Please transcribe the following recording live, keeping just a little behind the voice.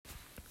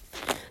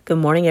Good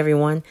morning,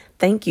 everyone.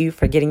 Thank you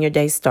for getting your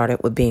day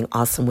started with being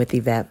awesome with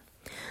Yvette.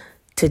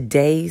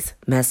 Today's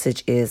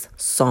message is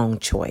song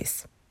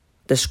choice.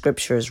 The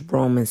scripture is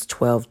Romans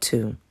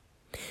 12:2.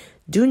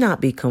 Do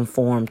not be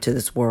conformed to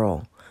this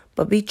world,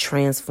 but be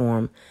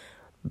transformed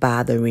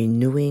by the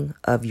renewing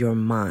of your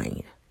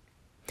mind.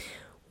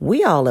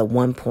 We all at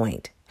one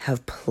point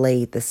have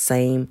played the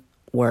same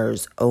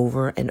words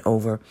over and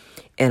over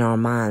in our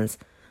minds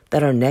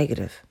that are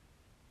negative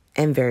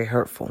and very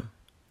hurtful.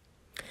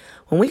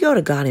 When we go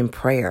to God in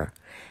prayer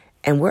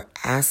and we're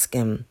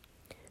asking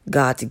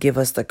God to give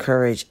us the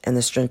courage and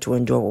the strength to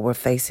endure what we're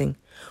facing,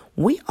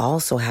 we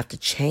also have to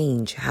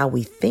change how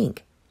we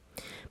think.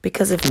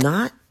 Because if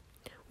not,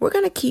 we're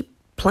going to keep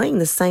playing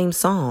the same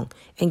song.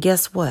 And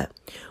guess what?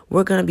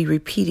 We're going to be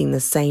repeating the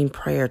same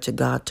prayer to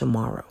God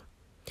tomorrow.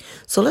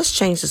 So let's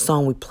change the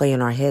song we play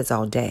in our heads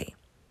all day.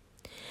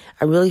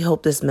 I really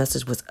hope this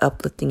message was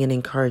uplifting and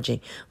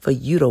encouraging for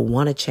you to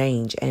want to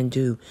change and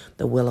do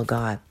the will of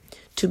God,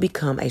 to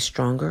become a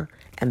stronger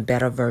and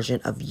better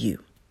version of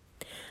you.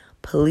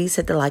 Please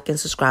hit the like and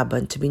subscribe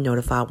button to be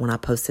notified when I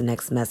post the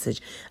next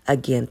message.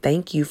 Again,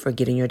 thank you for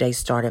getting your day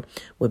started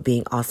with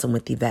being awesome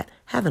with Yvette.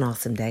 Have an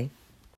awesome day.